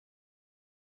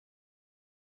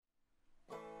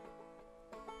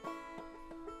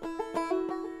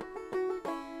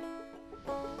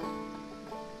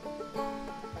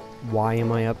why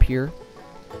am I up here?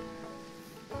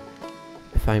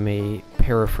 If I may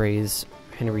paraphrase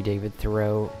Henry David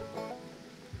Thoreau,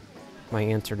 my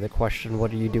answer to the question,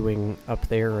 what are you doing up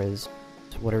there, is,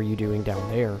 what are you doing down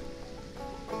there?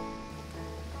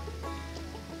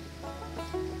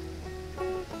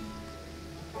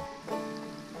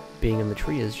 Being in the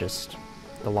tree is just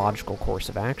the logical course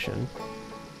of action.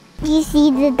 Do you see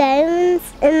the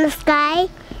diamonds in the sky?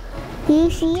 Do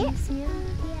you see it? Yeah.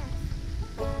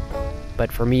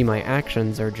 But for me, my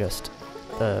actions are just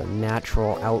the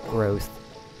natural outgrowth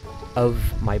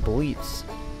of my beliefs.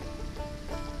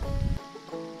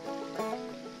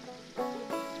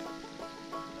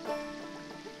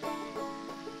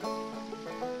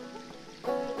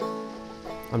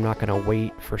 I'm not going to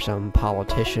wait for some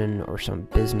politician or some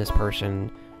business person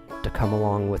to come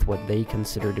along with what they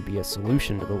consider to be a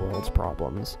solution to the world's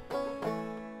problems.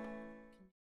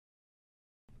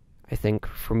 I think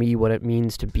for me, what it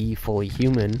means to be fully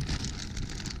human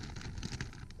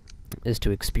is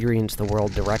to experience the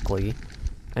world directly,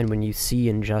 and when you see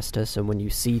injustice and when you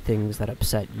see things that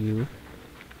upset you,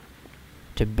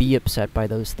 to be upset by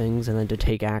those things and then to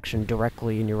take action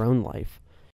directly in your own life.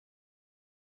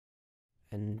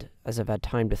 And as I've had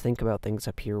time to think about things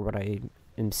up here, what I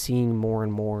am seeing more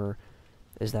and more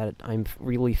is that I'm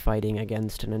really fighting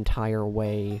against an entire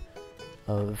way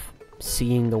of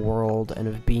seeing the world and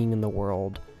of being in the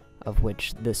world, of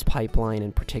which this pipeline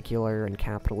in particular and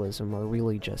capitalism are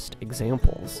really just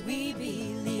examples. We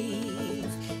believe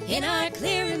in our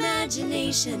clear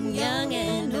imagination, young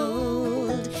and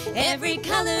old. Every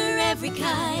color, every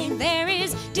kind, there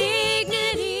is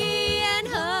dignity and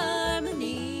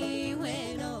harmony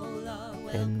when all are well.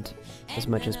 And as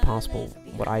much as possible,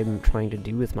 what I'm trying to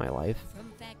do with my life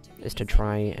is to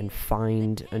try and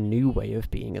find a new way of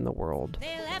being in the world.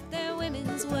 They left their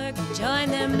women's work,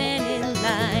 joined their men in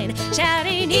line,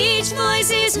 shouting each voice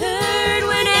is heard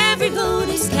when every vote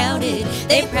is counted.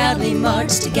 They proudly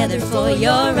march together for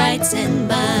your rights and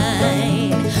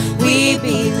mine. We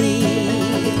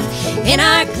believe in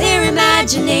our clear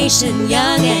imagination,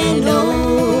 young and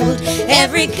old.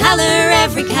 Every color,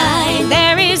 every kind,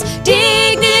 there is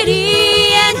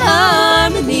dignity and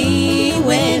harmony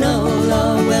when all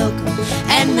are welcome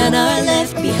and none are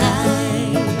left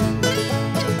behind.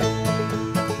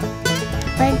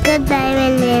 Like a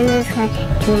diamond in the sky,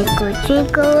 twinkle,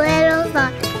 twinkle, little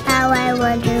star, how I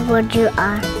wonder what you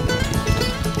are.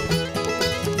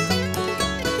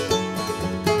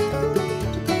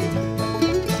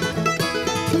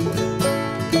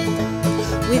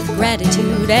 With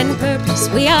gratitude and purpose,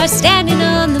 we are standing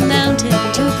on the mountain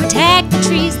to protect the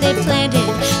trees they planted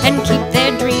and keep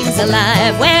their dreams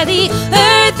alive. Where the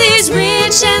earth is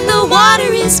rich and the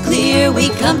water is clear, we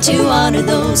come to honor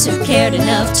those who cared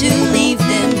enough to leave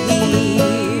them